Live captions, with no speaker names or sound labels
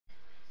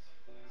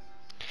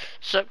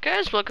What's up,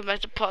 guys? Welcome back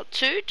to part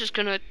 2. Just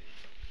gonna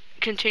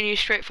continue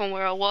straight from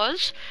where I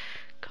was,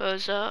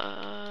 cause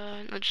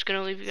I'm just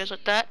gonna leave you guys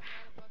like that.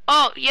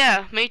 Oh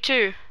yeah, me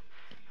too.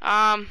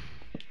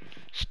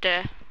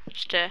 Stare,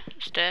 stare,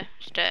 stare,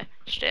 stare,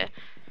 stare.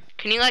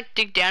 Can you like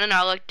dig down and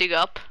I'll like dig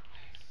up?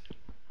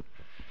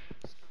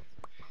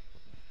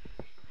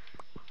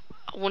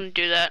 I wouldn't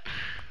do that.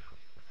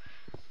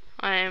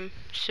 I am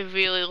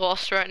severely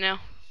lost right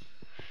now.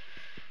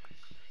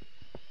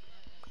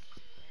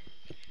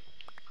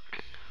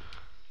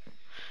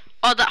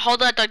 Oh, that hole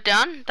that I dug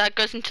down, that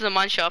goes into the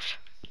mine shaft.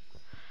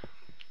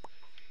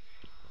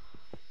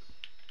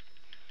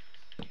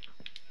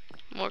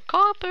 More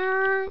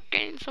copper,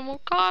 getting some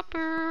more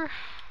copper.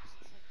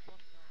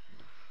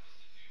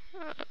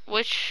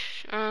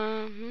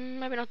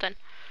 Maybe not then.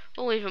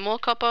 We'll leave it more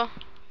copper.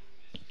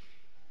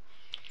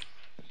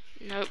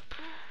 Nope.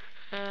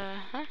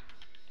 Huh?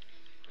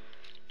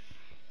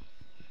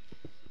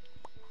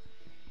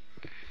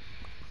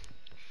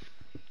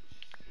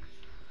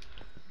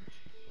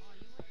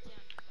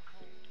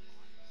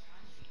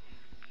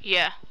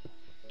 Yeah.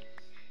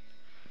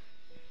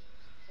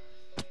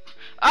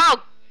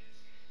 Oh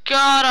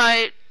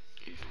God,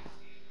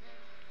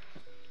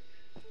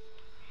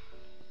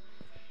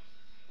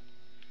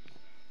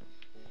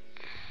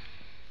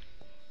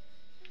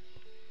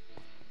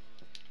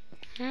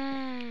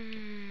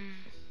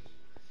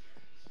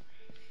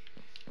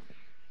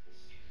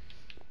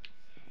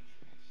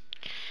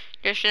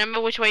 Just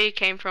remember which way you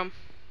came from.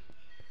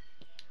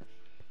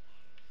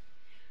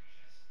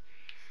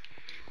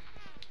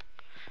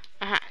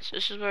 So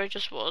this is where I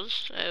just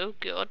was. Oh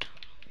God.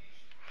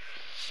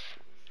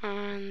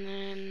 And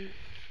then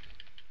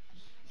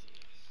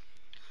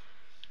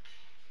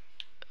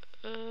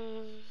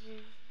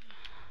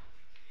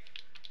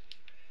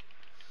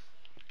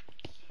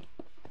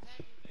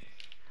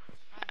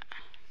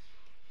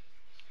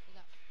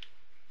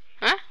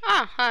huh?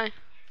 Ah, hi.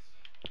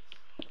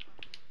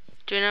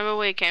 Do you remember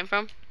where you came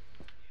from?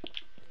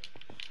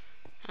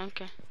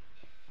 Okay.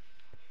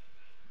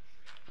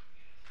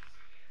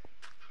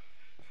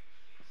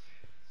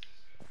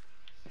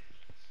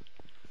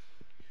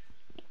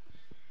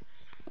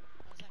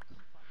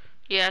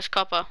 Yeah, it's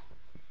copper.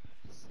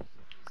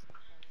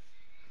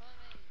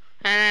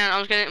 And I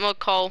was getting more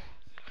coal.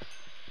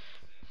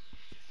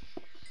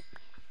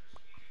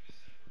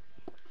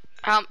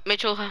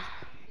 Mitchell.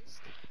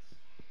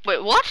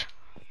 Wait, what?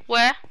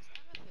 Where?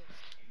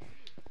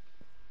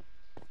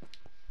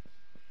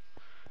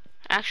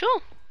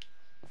 Actual?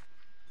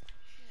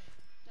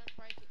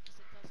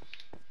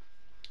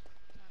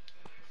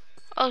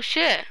 Oh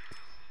shit.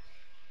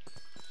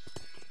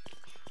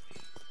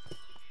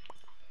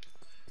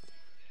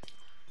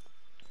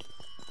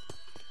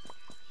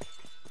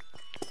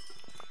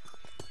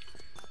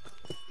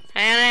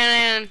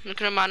 And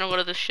look at mine. What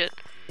of this shit?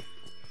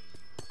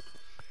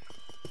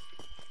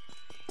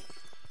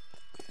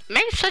 It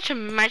makes such a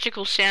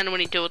magical sound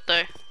when you do it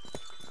though.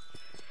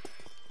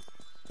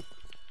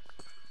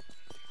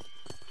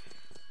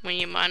 When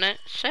you mine it,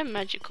 so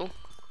magical.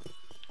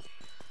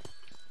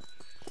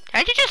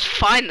 How'd you just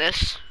find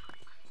this?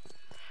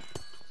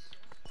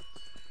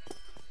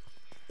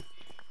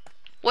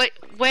 Wait.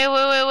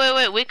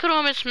 We could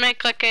almost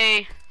make like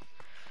a...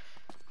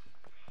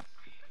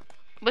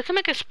 We can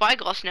make a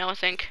spyglass now, I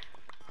think.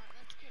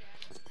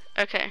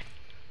 Okay.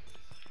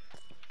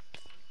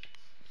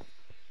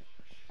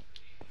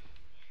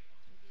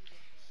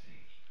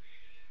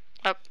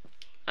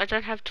 I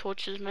don't have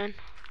torches, man.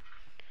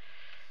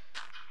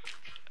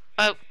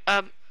 Oh,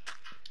 I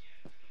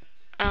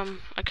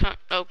can't.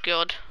 Oh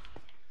God.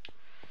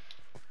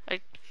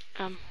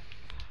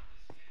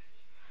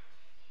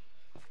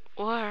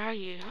 Where are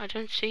you? I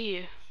don't see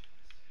you.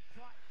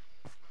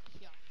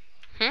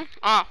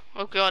 Oh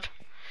God.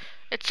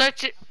 It's so.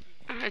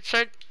 It's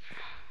so.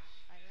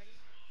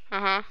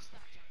 Uh-huh.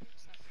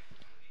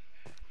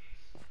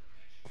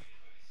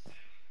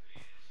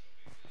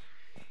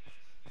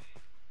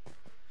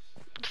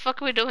 What the fuck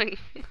are we doing?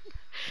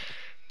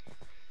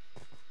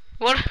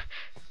 What?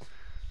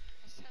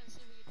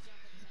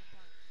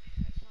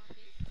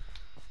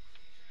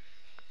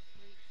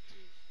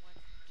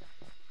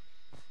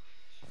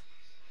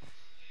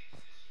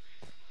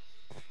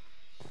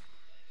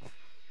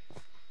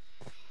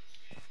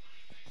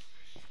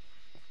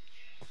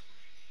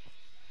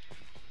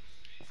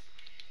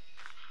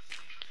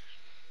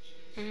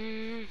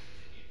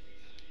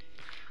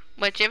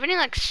 Wait, do you have any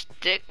like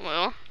stick?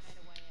 Well,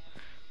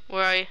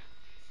 where are you?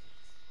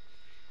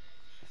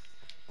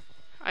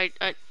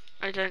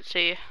 I don't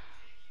see you.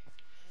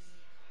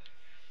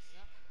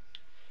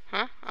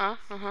 Huh?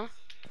 Uh-huh.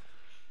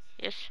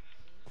 Yes.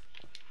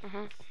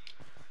 Uh-huh.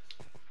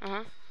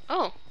 Uh-huh.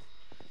 Oh.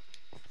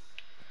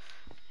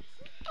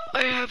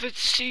 I haven't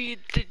seen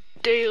the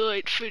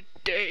daylight for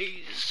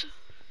days.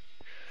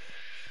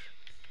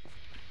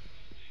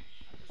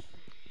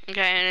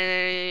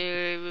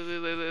 Okay.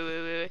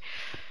 Wait.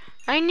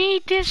 I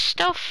need this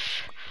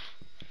stuff.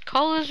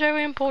 Coal is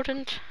very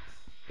important.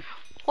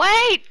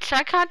 Wait!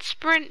 I can't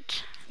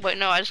sprint. Wait,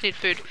 no, I just need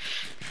food.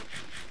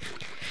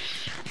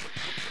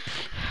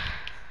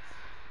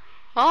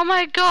 Oh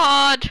my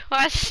god,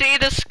 I see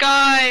the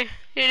sky.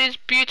 It is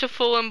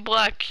beautiful and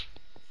black.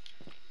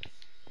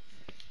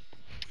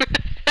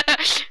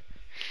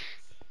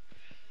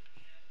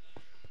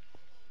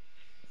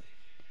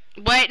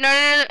 Wait, no,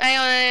 no, no, hang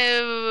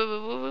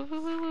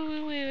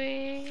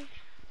on.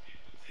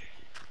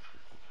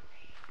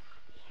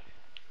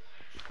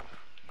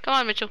 Come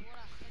on, Mitchell.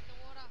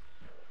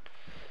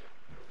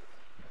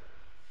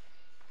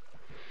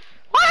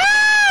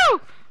 Woohoo!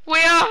 We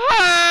are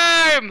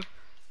home!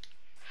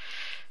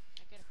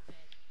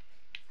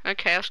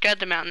 Okay, I'll scale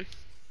the mountain.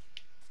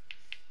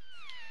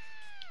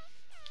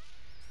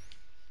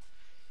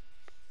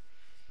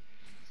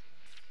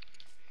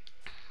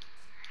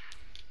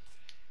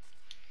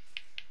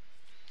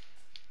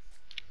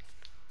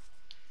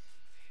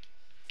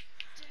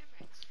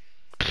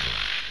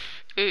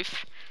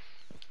 Oof.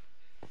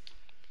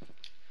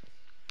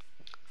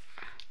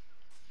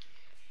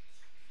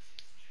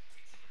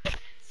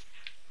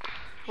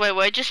 Wait,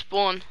 where'd you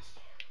spawn?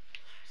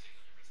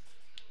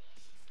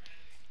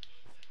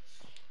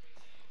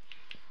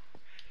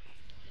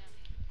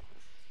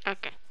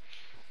 Okay.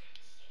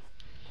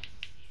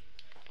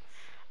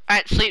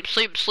 Alright, sleep,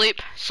 sleep,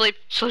 sleep, sleep,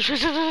 sleep, sleep,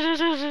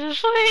 sleep, sleep,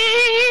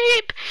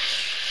 sleep.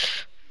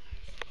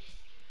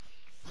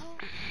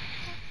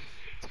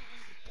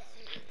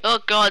 Oh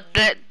god,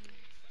 that...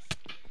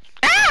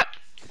 Ah!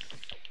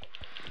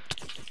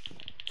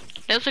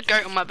 There's a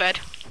goat on my bed.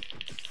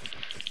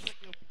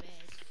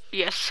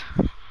 Yes.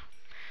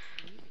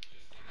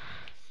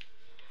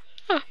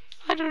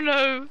 I don't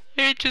know.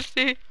 It just...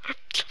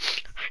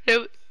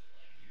 No.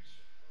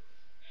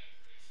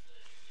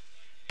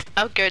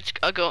 I'll go to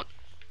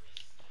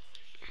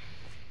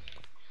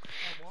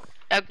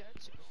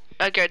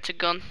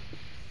gone.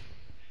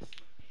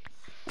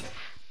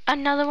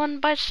 Another one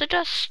bites the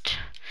dust.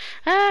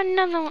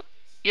 Another one.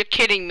 You're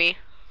kidding me.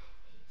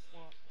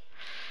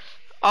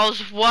 I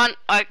was about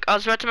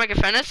to make a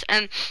furnace,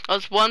 and I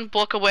was one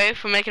block away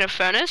from making a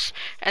furnace,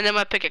 and then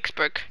my pickaxe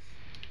broke.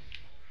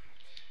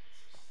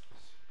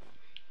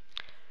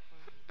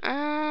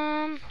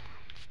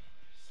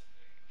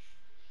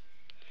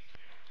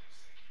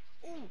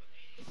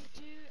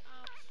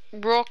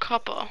 Raw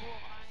copper.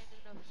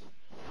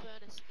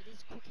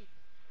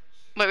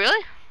 Wait,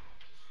 really?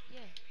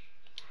 Yeah.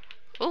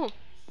 Ooh.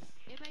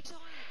 It makes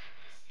iron.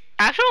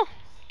 Actual?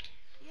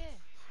 Yeah.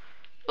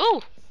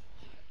 Ooh.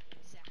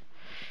 Exactly.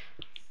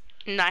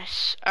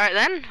 Nice. Alright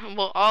then,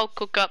 well, I'll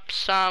cook up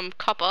some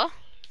copper.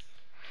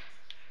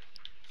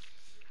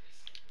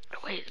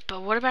 Wait,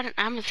 but what about an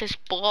amethyst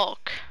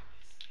block?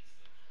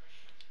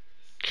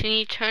 Can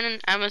you turn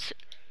an amethyst...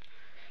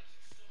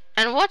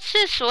 And what's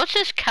this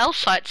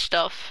calcite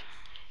stuff?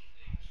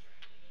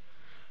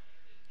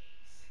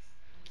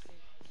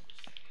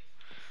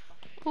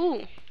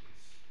 Ooh.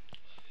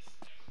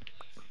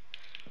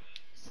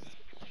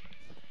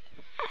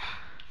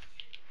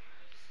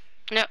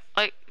 No,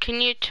 like,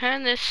 can you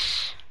turn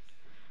this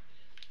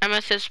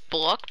amethyst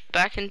block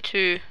back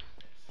into...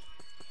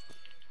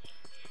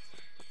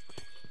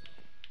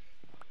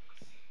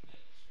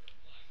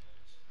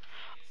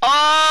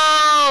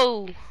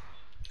 Oh!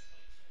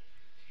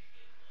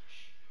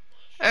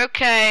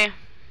 Okay.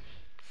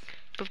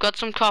 We've got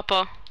some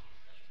copper.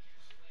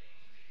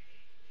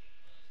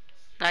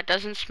 That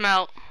doesn't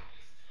smell.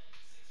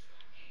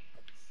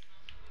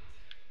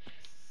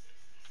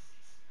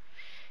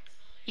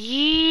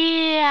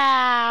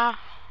 Yeah.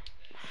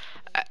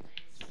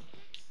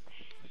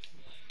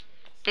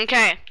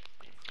 Okay.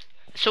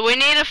 So we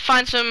need to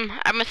find some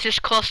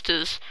amethyst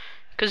clusters,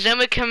 because then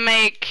we can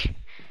make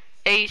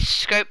a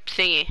scope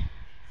thingy.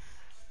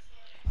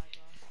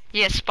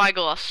 Yes,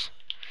 spyglass.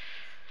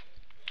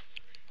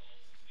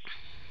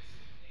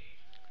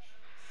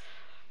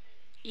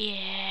 Yeah.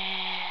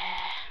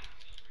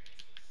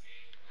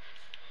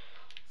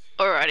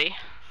 Alrighty.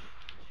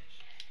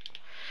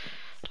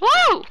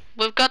 Woo!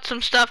 We've got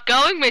some stuff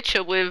going,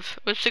 Mitchell. We've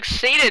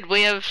succeeded.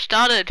 We have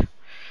started.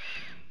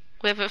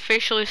 We have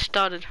officially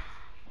started.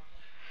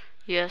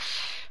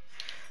 Yes.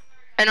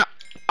 And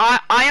I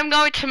am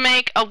going to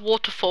make a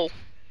waterfall.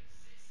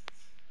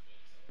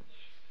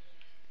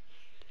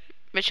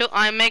 Mitchell,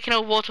 I'm making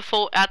a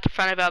waterfall at the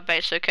front of our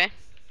base, okay?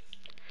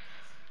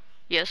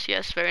 Yes,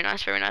 yes, very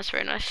nice, very nice,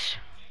 very nice.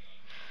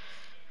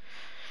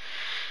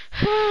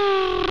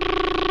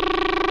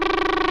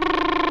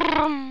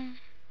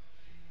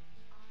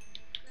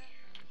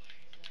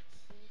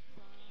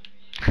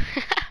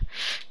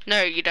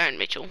 No, you don't,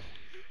 Mitchell.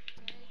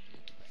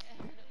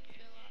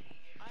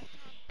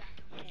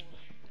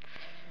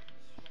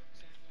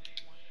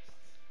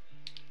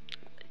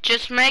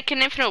 Just make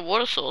an infinite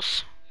water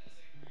source.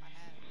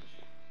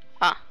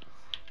 Ah.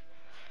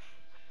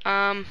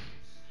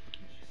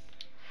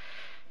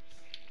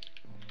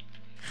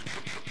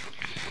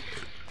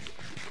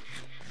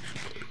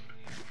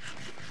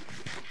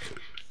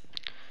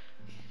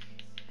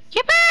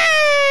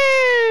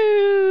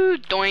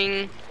 Yippee!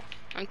 Doing.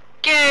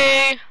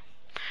 Okay.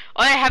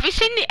 Oh, yeah, have you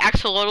seen the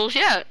axolotls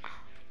yet?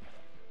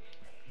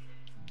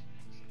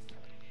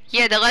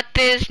 Yeah, they let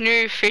these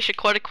new fish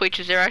aquatic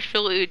creatures. They're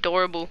absolutely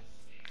adorable.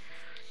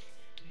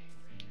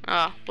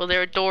 Ah, well,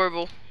 they're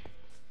adorable.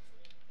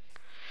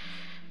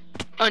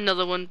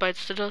 Another one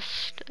bites the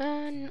dust.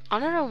 And I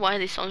don't know why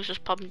these songs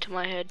just pop into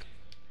my head.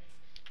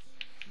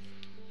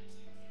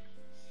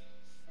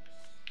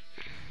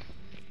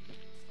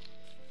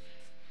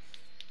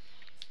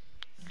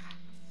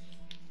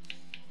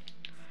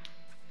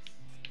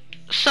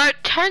 So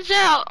it turns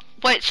out,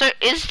 wait, so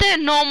is there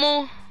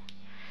normal,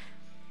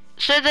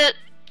 so that,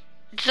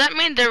 does that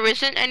mean there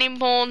isn't any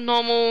more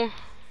normal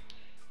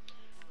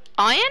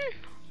iron?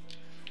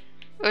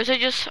 Or is it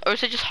just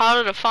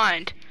harder to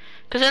find?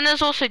 Because then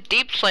there's also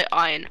deep slate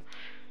iron.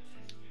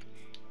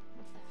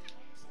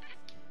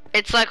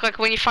 It's like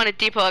when you find a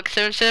deeper, like,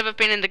 so instead of it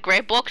being in the grey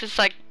blocks, it's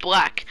like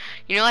black.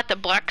 You know, like the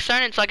black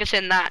zone, it's like it's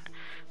in that.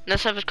 And that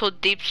stuff is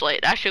called deep slate.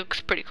 It actually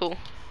looks pretty cool.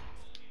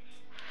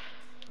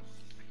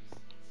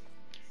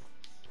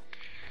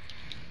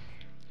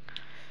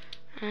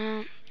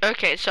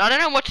 Okay, so I don't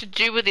know what to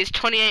do with these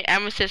 28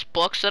 amethyst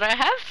blocks that I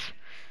have.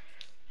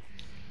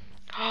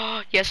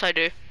 Oh, yes I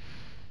do.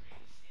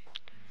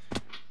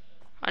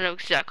 I know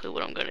exactly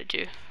what I'm gonna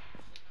do.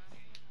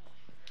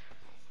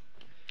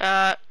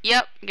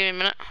 Yep, give me a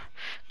minute.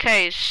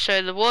 Okay,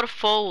 so the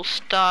waterfall will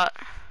start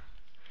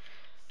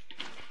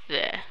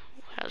there.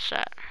 How's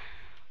that?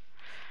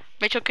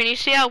 Mitchell, can you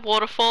see our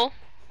waterfall?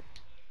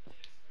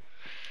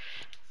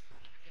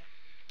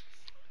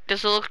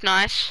 Does it look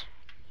nice?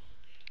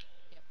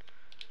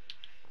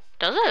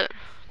 Does it?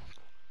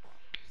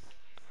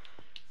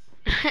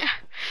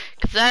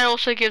 Because that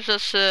also gives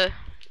us a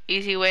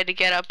easy way to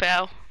get up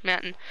our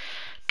mountain.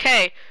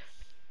 Okay,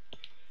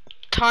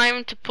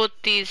 time to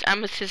put these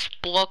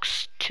amethyst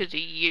blocks to the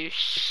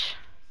use.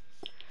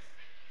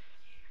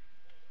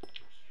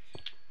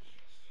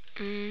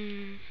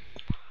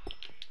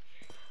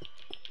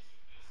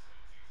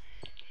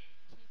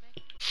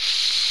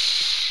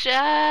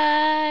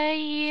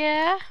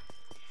 Yeah.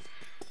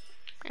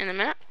 In a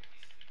minute.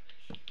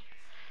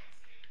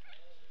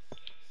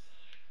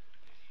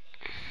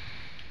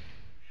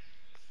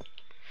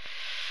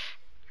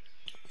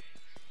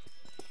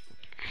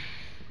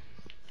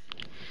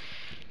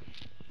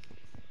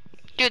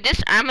 Dude,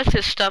 this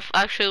amethyst stuff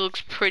actually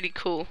looks pretty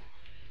cool.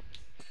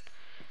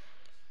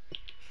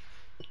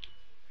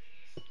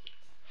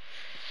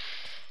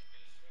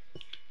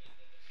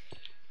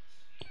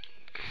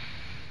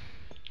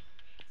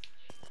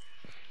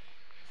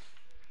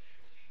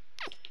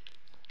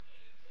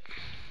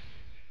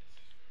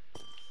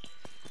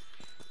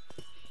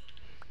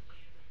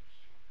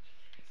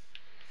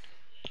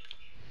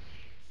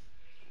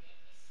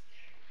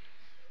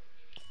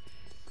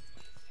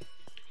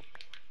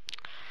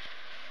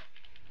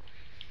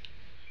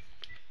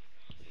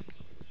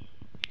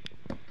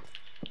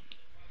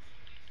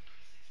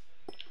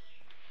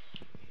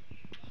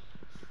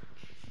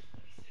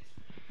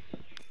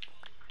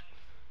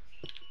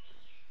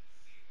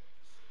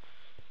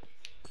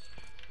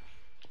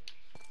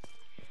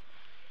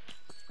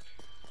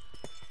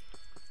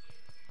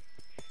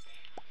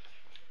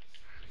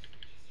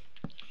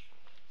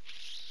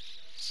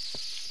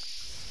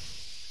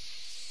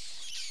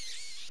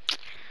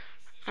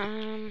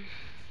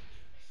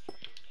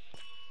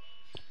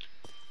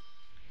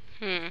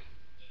 Hmm.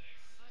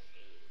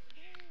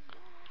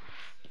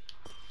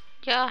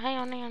 Yeah, hang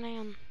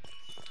on.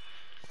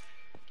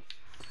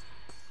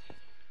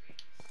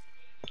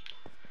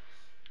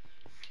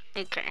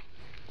 Okay.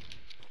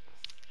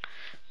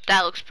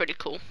 That looks pretty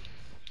cool.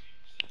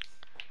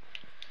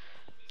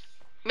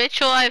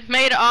 Mitchell, I've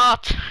made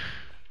art.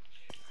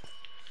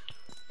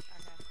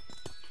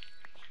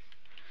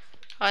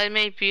 I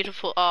made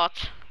beautiful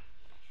art.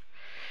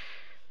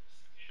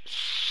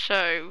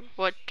 So,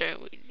 what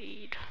don't we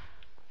need?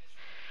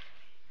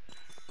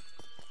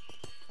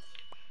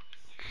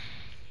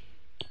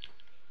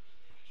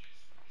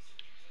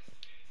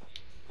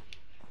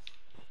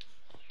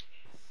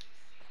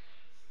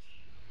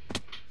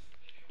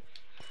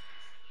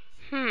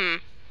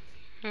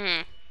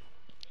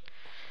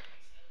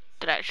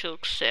 That actually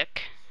looks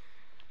sick.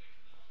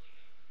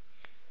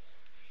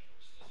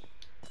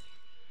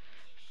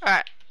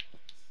 Alright.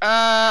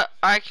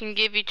 I can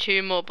give you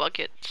 2 more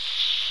buckets.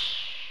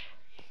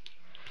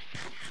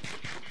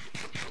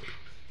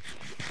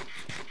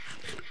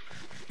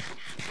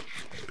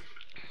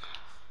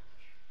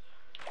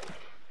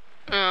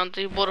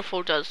 The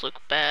waterfall does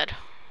look bad.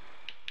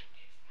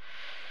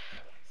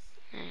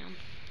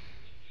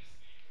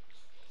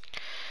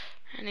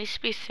 It needs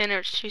to be thinner,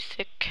 it's too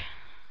thick.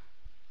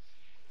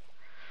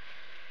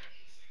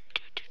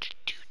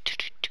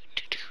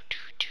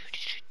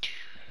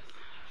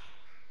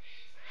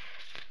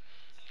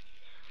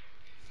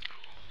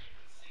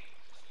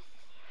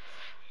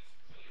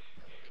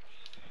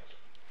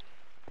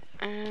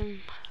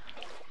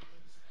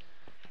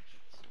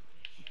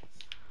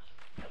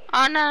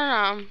 Oh no,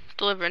 I'm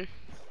delivering.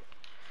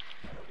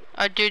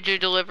 I do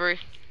delivery.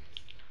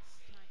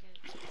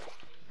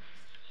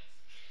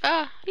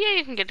 Yeah,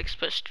 you can get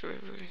express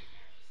delivery.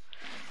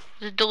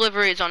 The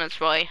delivery is on its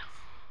way.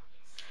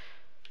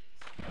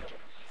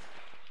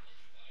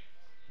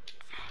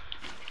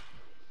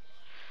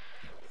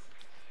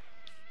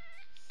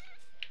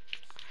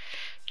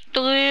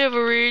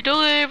 Delivery,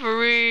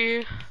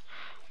 delivery.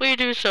 We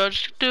do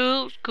such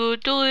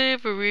good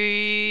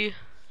delivery.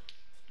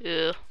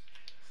 Yeah.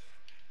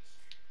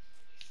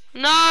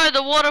 No,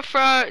 the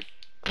waterfront.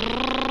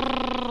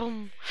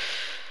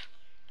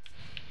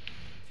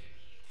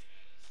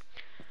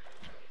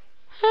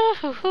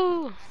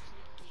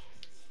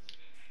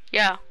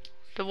 Yeah,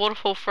 the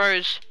waterfall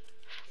froze.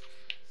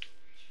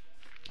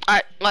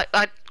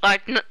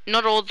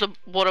 Not all the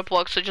water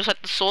blocks are just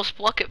like the source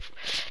block.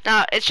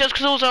 Nah, it's just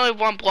because it was only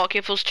one block.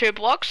 If it was two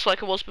blocks,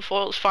 like it was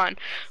before, it was fine.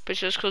 But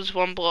it's just because it's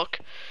one block.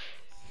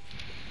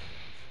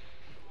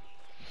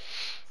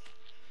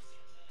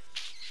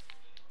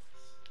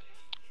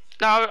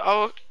 Now,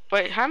 oh,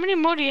 wait, how many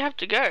more do you have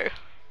to go?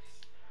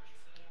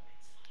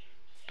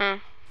 Wacha!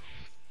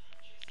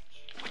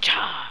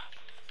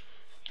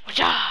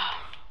 Wacha!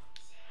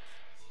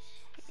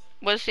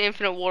 Where's the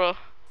infinite water?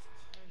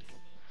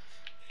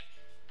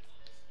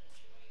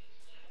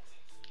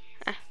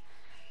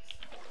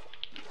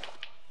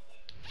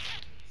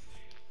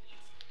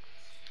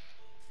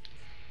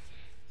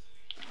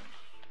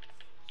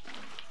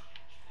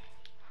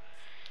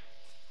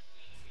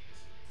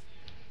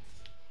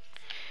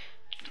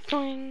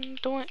 Doing,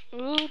 doing,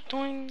 ooh,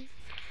 doing.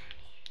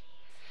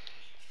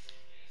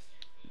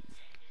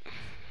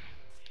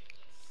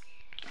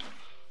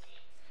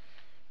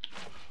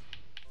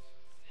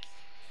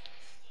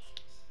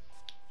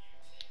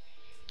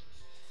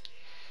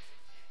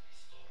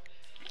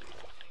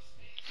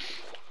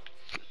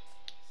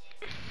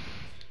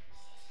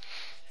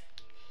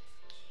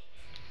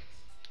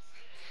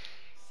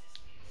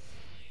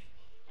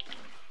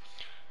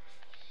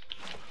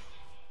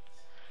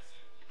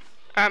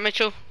 Alright,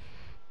 Mitchell.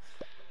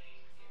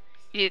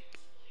 You.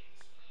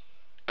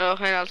 Oh,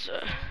 hang on.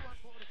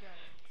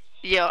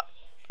 Yeah,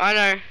 I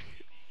know.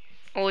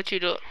 I'll let you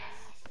do it.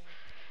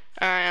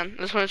 Alright, I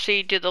just want to see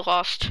you do the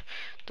last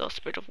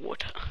bit of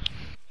water.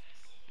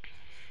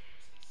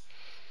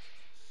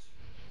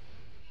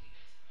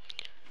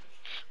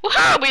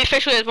 Wow, we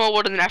officially have more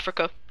water than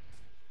Africa.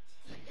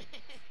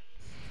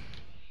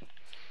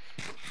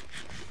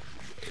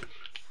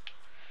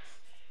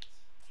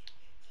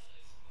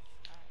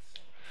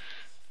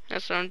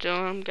 That's what I'm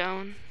doing, I'm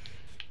going.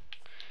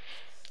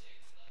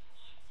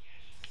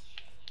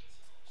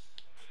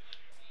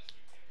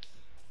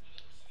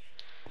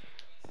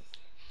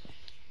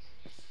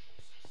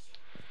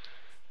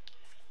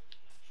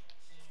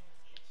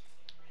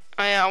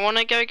 Oh yeah, I want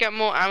to go get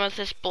more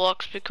amethyst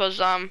blocks because,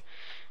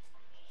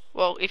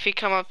 well, if you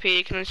come up here,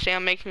 you can see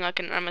I'm making like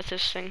an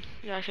amethyst thing.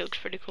 It actually looks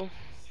pretty cool.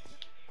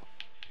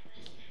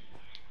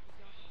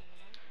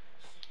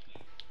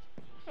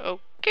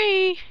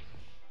 Okay.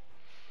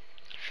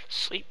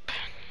 Sleep.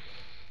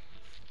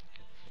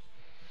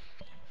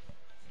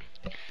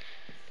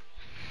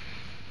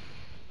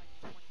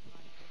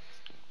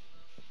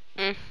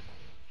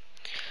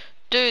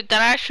 Dude,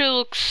 that actually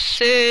looks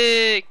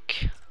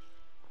sick.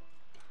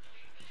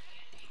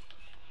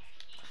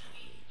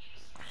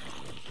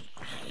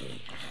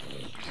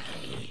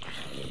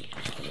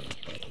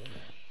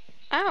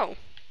 Ow.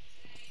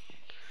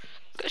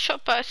 Got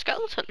shot by a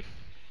skeleton.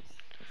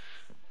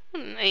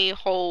 An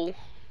a-hole.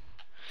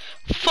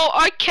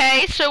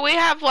 Okay, so we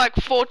have like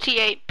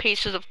 48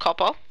 pieces of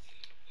copper.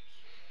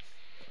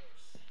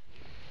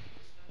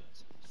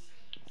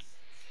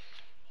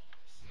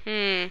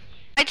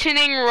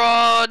 Lightning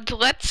rod,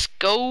 let's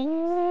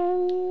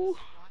go.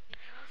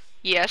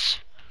 Yes.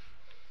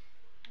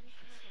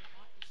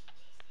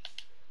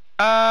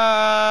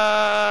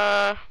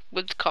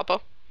 With copper.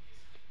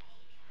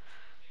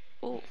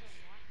 Ooh.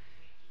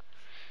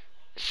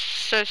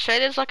 So say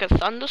there's like a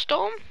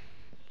thunderstorm,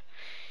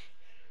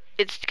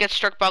 it gets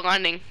struck by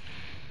lightning.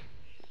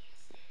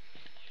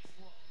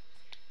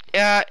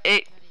 Yeah,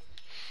 it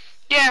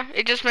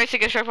just makes it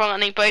get struck by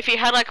lightning. But if you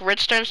had like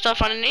redstone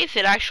stuff underneath,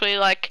 it actually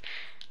like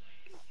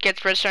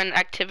gets redstone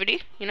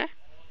activity, you know?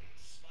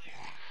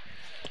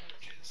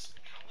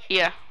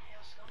 Yeah.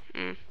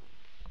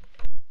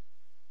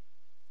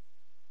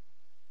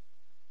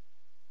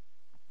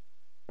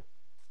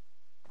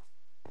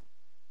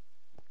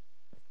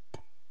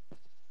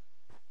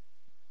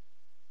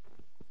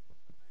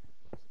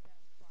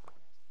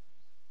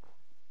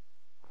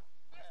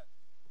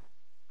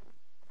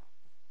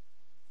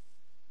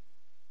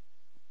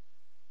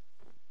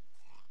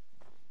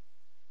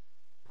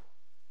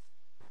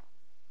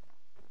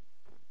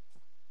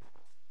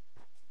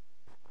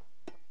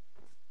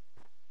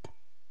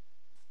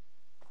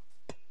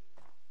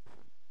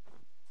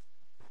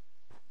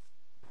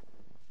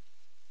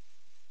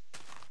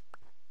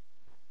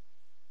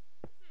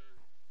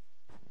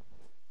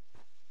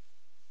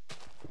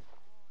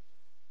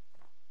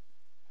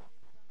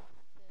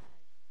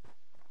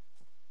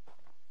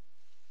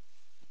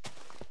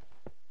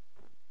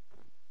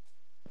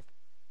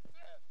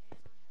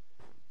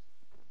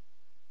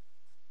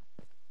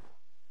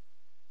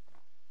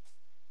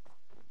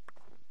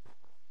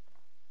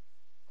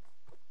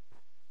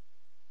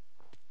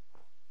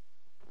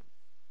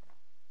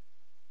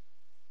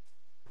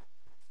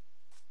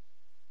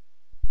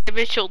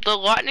 Mitchell, the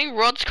lightning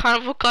rods kind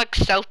of look like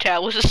cell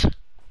towers.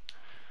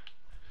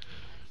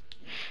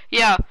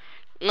 Yeah,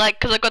 like,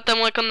 cause I got them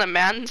like on the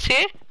mountains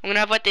here. I'm gonna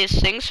have like these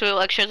things so it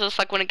like shows us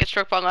like when it gets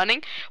struck by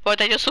lightning, but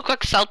they just look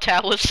like cell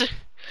towers.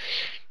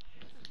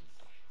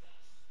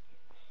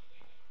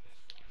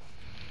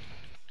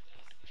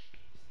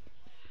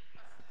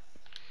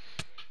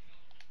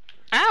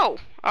 Ow!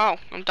 Oh,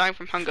 I'm dying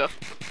from hunger.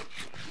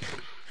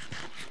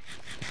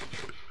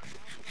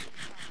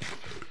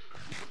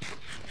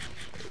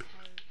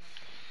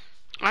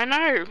 I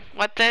know,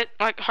 like that,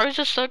 like hoses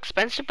are so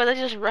expensive, but they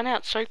just run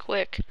out so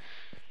quick.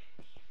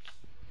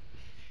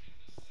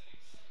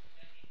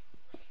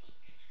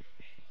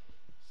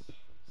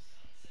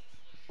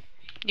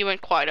 You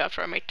went quiet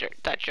after I made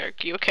that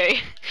joke. You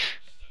okay?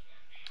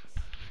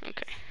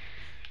 Okay.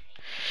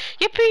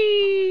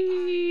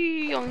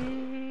 Yippee!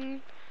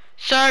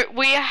 So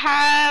we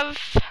have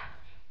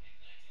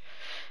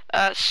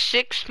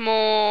 6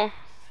 more. What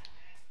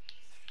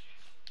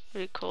do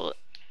you call it?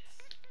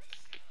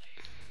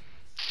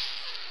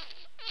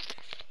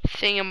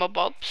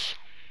 Thingamabobs.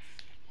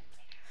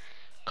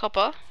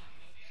 Copper.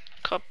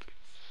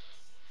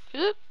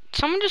 Is it?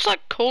 Someone just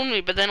like called me,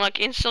 but then like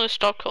instantly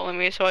stopped calling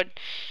me. So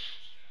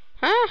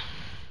huh?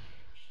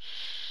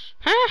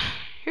 Huh?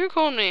 Who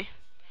called me?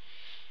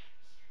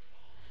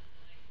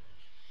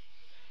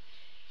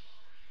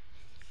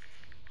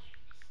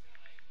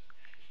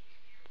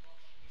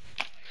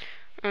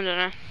 I don't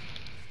know.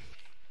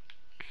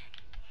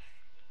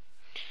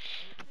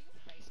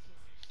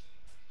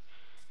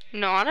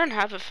 No, I don't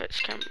have a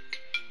face camera.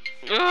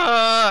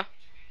 Ugh.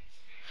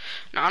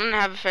 No, I don't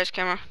have a face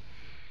camera.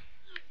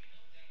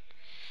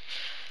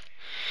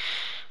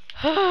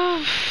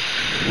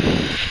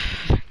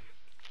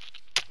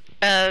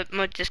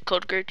 My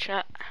Discord group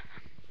chat.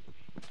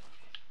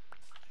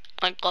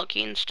 Like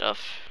Lucky and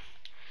stuff.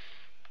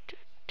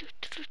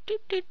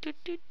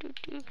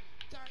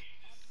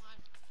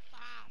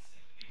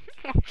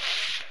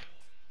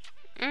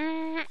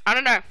 I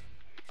don't know.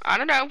 I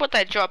don't know what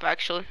that drop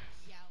actually.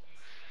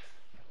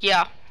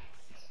 Yeah.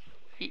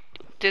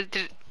 Did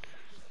did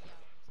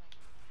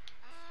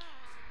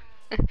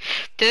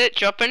it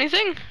drop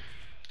anything?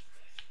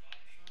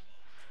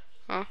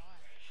 Oh.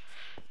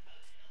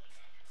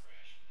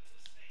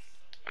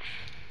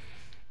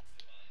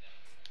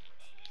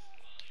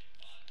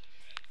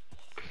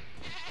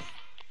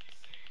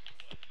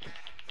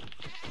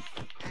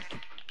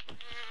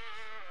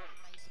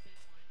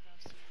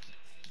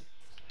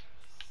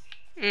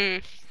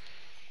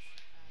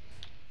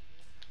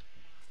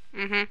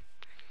 Mhm.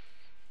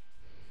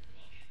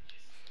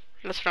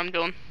 That's what I'm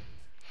doing.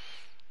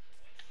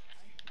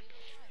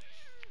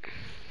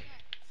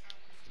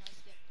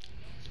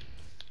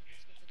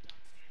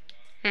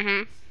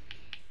 Mhm.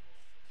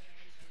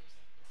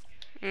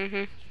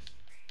 Mhm.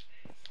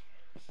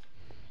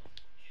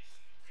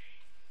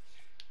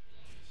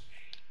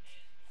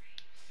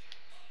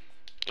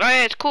 Oh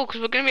yeah, it's cool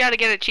because we're gonna be able to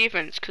get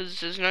achievements because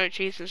there's no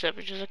achievements stuff.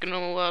 It's just like a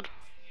normal world.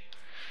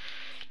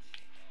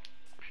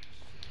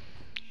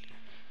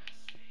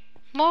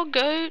 More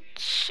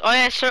goats. Oh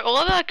yeah, so all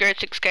of our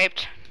goats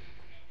escaped.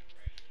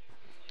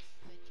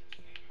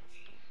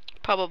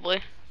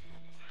 Probably.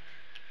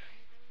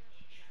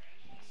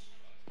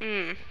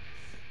 I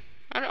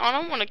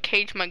don't want to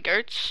cage my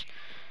goats.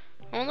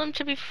 I want them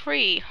to be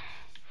free.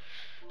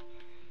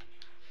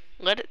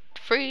 Let it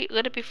free.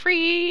 Let it be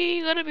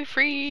free. Let it be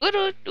free. Let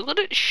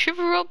it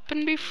shiver up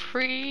and be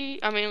free.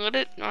 I mean, let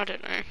it. I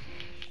don't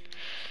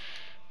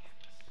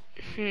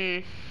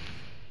know.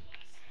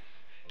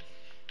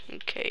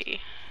 Okay.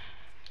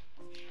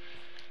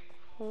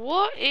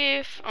 What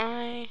if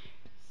I?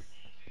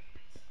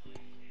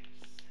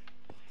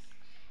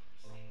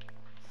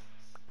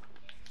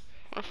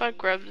 What if I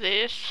grab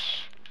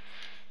this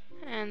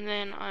and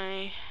then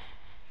I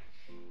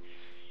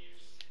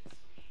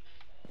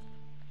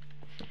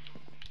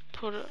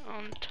put it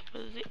on top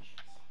of the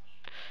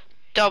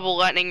double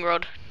lightning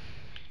rod?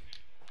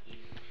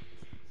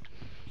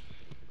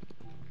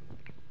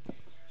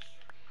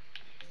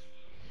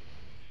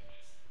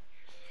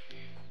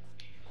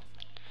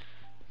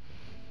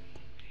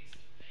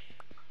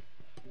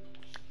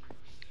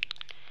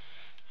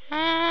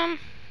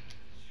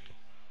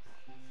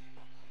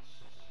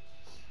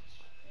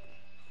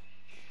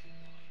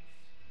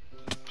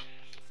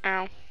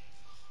 Ow.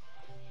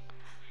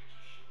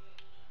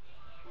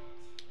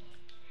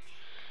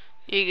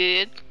 You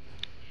good?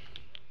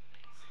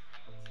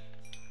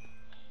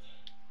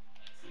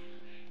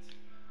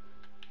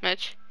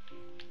 Mitch?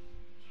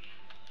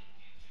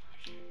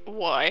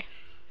 Why?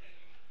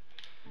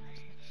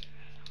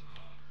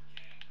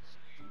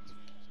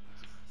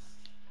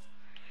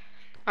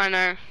 I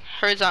know.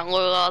 Herds aren't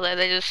loyal, are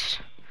they?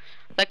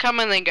 They come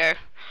and they go.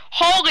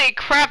 Holy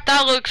crap,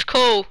 that looks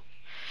cool!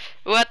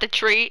 We're at the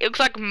tree. It looks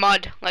like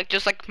mud. Like,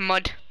 just like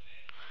mud.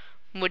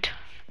 Wood.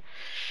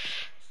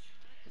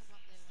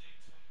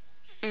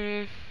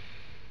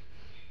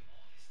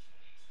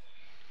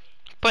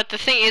 But the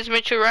thing is,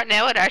 Mitchell, right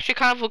now, it actually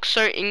kind of looks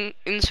so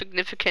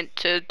insignificant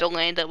to the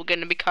land that we're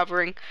going to be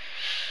covering.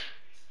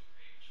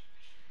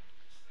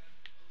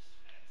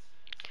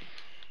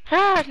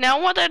 Now I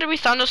want there to be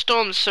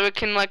thunderstorms so it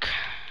can, like,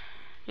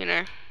 you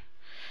know.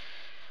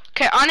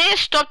 Okay, I need to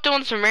stop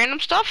doing some random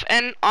stuff,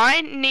 and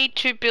I need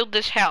to build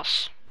this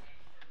house.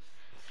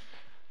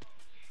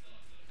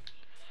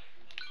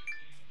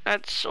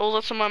 That's all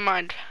that's on my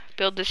mind.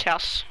 Build this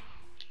house.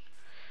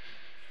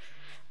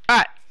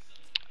 Alright.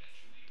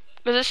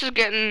 But this is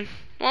getting,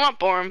 well, not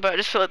boring, but I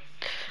just feel it.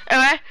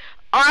 Anyway,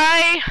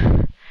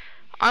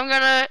 I'm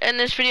gonna end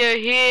this video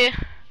here.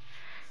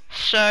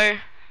 So,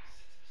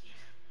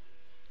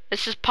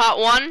 this is part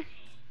 1.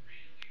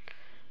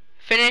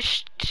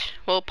 Finished.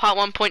 Well, part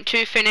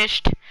 1.2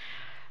 finished.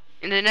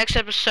 In the next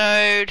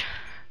episode,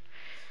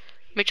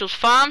 Mitchell's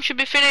farm should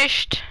be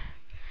finished.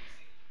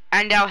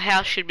 And our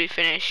house should be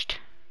finished.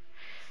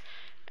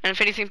 And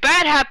if anything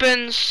bad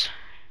happens,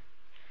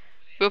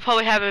 we'll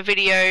probably have a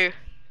video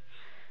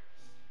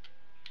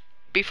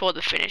before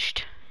they're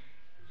finished.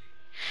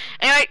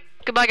 Anyway,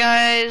 goodbye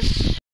guys.